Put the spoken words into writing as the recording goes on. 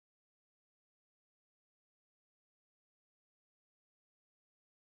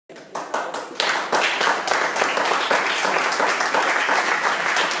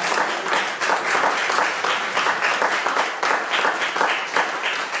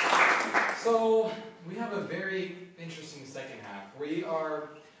So we have a very interesting second half. We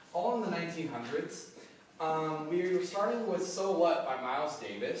are all in the 1900s. We're starting with So What by Miles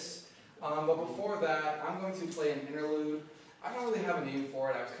Davis. But before that, I'm going to play an interlude. I don't really have a name for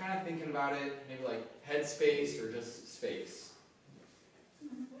it. I was kind of thinking about it, maybe like Headspace or just Space.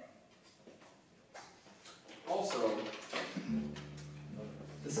 Also,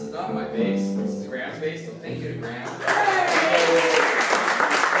 this is not my bass. This is Graham's bass, so thank you to Graham.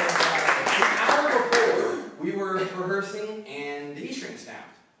 An hour before, we were rehearsing and the E string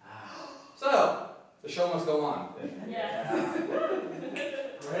snapped. So, the show must go on. Yeah.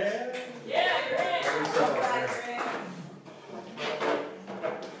 Graham? Yeah, Graham. All right, Graham.